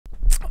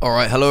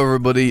Alright, hello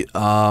everybody.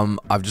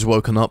 I've just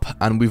woken up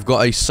and we've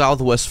got a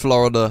Southwest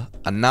Florida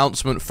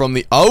announcement from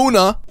the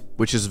owner,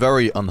 which is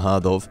very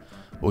unheard of.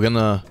 I'm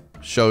gonna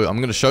show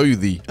you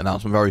the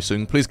announcement very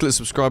soon. Please click the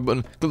subscribe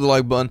button, click the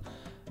like button,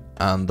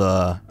 and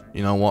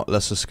you know what?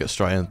 Let's just get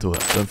straight into it.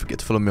 Don't forget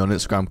to follow me on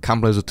Instagram,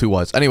 CamPlayers with 2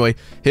 Y's. Anyway,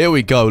 here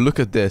we go. Look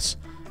at this.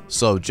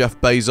 So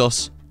Jeff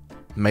Bezos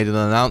made an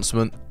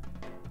announcement.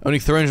 Only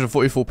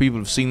 344 people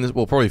have seen this.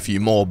 Well, probably a few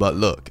more, but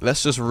look,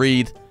 let's just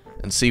read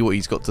and see what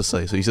he's got to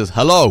say. So he says,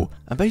 hello.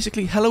 And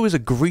basically, hello is a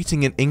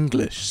greeting in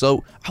English.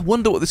 So I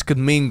wonder what this could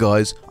mean,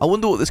 guys. I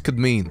wonder what this could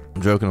mean.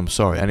 I'm joking, I'm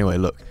sorry. Anyway,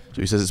 look.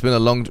 So he says, it's been a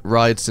long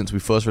ride since we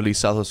first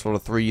released Southwest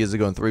Florida 3 years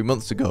ago and 3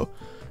 months ago.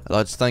 I'd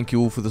like to thank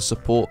you all for the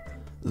support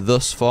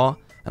thus far,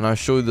 and I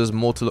assure you there's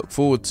more to look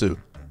forward to.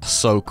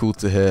 So cool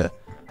to hear.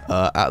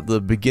 At the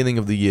beginning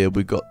of the year,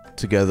 we got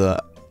together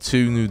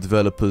 2 new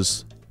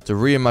developers to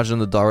reimagine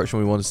the direction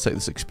we wanted to take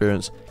this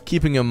experience,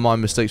 keeping in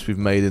mind mistakes we've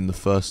made in the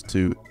first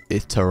 2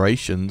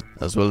 iterations,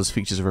 as well as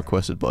features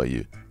requested by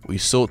you. We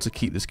sought to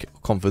keep this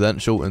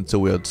confidential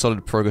until we had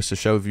solid progress to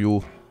share with you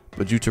all,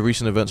 but due to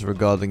recent events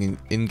regarding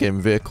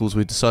in-game vehicles,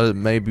 we decided it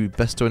may be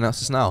best to announce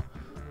this now.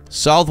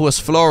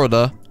 Southwest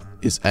Florida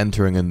is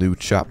entering a new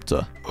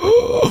chapter.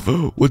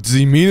 What does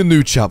he mean, a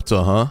new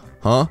chapter,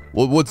 huh?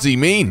 What does he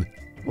mean?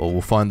 Well,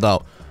 we'll find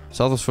out.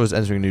 Southwest Florida is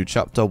entering a new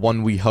chapter,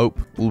 one we hope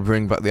will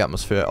bring back the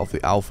atmosphere of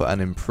the alpha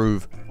and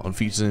improve on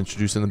features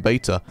introduced in the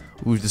beta.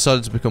 We've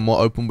decided to become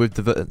more open with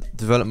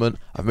development.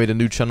 I've made a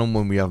new channel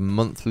when we have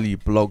monthly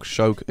blog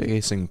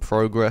showcasing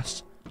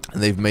progress,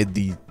 and they've made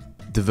the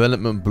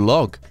development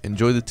blog.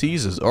 Enjoy the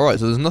teasers. Alright,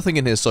 so there's nothing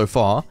in here so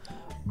far,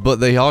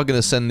 but they are going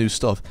to send new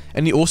stuff.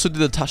 And he also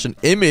did attach an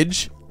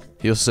image.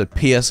 He also said,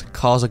 P.S.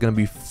 cars are going to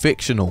be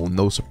fictional.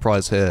 No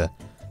surprise here.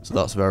 So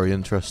that's very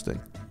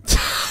interesting.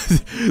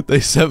 they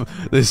sent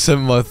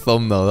my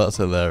thumbnail. That's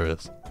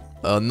hilarious.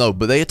 No,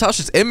 but they attached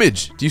this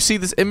image. Do you see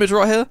this image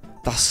right here?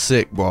 That's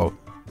sick, bro.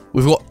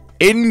 We've got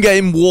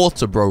in-game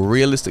water, bro.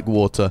 Realistic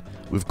water.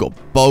 We've got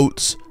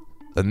boats.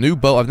 A new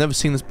boat. I've never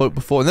seen this boat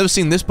before. I've never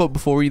seen this boat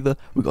before either.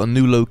 We've got a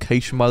new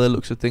location by the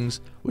looks of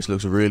things, which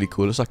looks really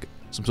cool. It's like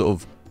some sort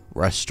of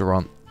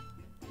restaurant.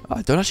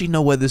 I don't actually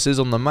know where this is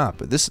on the map,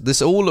 but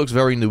this all looks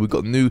very new. We've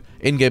got new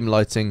in-game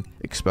lighting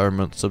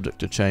experiment subject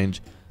to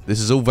change. This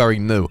is all very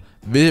new.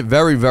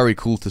 Very, very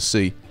cool to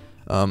see.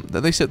 Then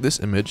they set this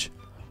image.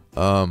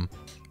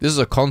 This is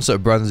a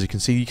concept brand, as you can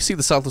see. You can see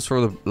the Southwest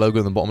Florida logo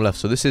in the bottom left.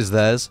 So this is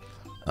theirs.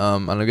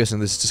 And I'm guessing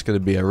this is just going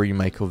to be a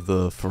remake of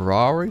the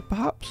Ferrari,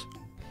 perhaps?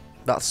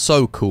 That's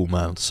so cool,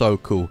 man. So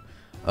cool.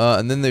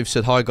 And then they've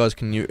said, hi guys,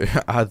 can you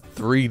add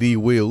 3D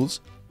wheels?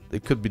 They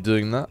could be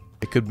doing that.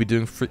 It could be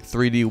doing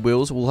 3D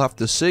wheels. We'll have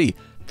to see.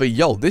 But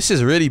yo, this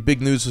is really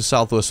big news for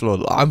Southwest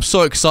Florida. I'm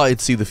so excited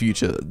to see the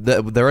future.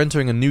 They're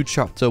entering a new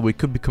chapter. We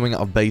could be coming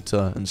out of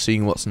beta and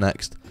seeing what's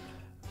next.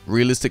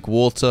 Realistic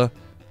water,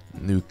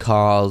 new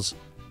cars,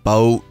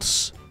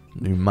 boats,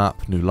 new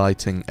map, new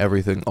lighting,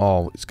 everything.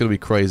 Oh, it's going to be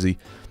crazy.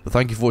 But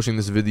thank you for watching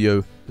this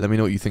video. Let me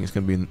know what you think it's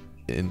going to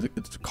be in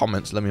the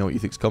comments. Let me know what you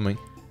think is coming.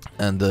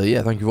 And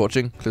yeah, thank you for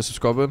watching. Click the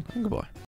subscribe button and goodbye.